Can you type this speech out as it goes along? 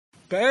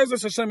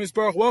Be'ezus Hashem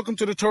Yisbarach, welcome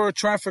to the Torah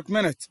Traffic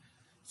Minute.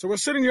 So we're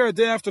sitting here a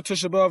day after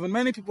Tisha B'Av, and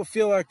many people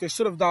feel like they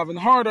should have davened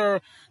harder,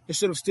 they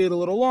should have stayed a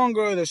little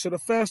longer, they should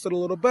have fasted a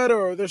little better,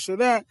 or this or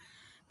that.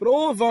 But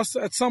all of us,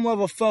 at some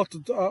level, felt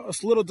a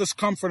little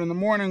discomfort in the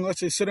morning. Let's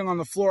say sitting on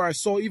the floor, I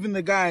saw even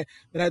the guy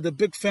that had the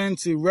big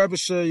fancy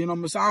Rebbe'she,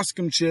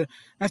 Misaskim chair.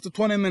 After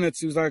 20 minutes,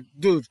 he was like,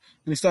 dude.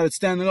 And he started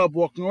standing up,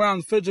 walking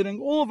around,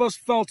 fidgeting. All of us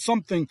felt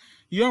something,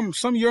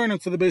 some yearning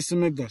for the Beis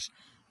Hamikdash.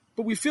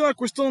 But we feel like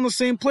we're still in the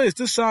same place.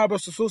 This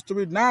Shabbos is supposed to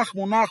read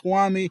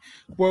Nechama.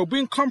 We're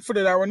being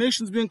comforted. Our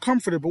nation's being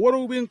comforted. But what are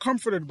we being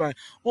comforted by?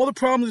 All the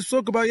problems we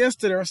spoke about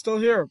yesterday are still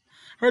here.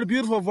 I heard a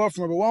beautiful vah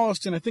from Rabbi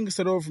Wallerstein. I think it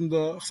said over from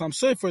the Chassam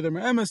Sofer, the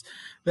Me'emes,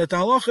 that the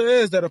halacha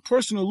is that a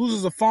person who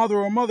loses a father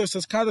or a mother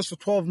says Kaddish for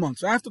 12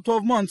 months. After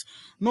 12 months,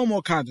 no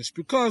more Kaddish.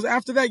 Because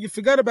after that, you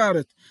forget about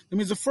it. That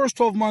means the first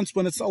 12 months,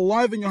 when it's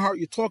alive in your heart,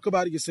 you talk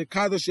about it, you say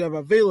Kaddish, you have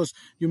Avelos,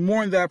 you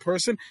mourn that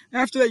person.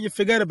 After that, you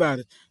forget about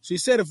it. So he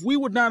said, if we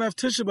would not have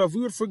Tisha B'Av,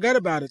 we would forget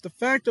about it. The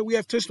fact that we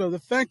have Tisha B'Av, the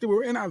fact that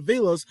we're in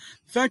Avelos,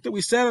 the fact that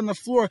we sat on the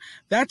floor,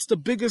 that's the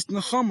biggest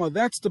Nechama,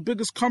 that's the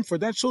biggest comfort.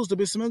 That shows the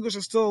Beis Hamikdash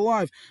is still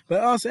alive by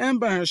us and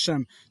by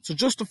Hashem. So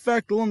just the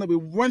fact alone that we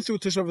went through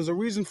Tisha B'Av is a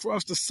reason for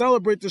us to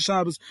celebrate the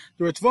Shabbos.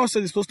 The Ritva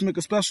said he's supposed to make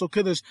a special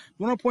Kiddush.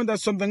 I want to point out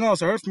something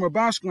else. I heard from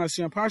Rabashkin, I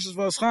see on Parshas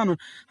V'aschanu,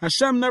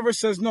 Hashem never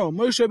says no.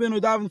 Moshe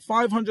Rabbeinu davened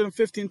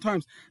 515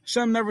 times.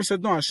 Hashem never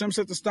said no. Hashem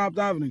said to stop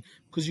davening.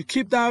 Because you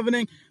keep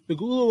davening, the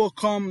Gula will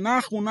come.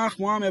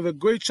 Nachmu, have a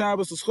great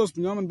Shabbos. It's Chus,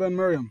 Binyamin ben Miriam.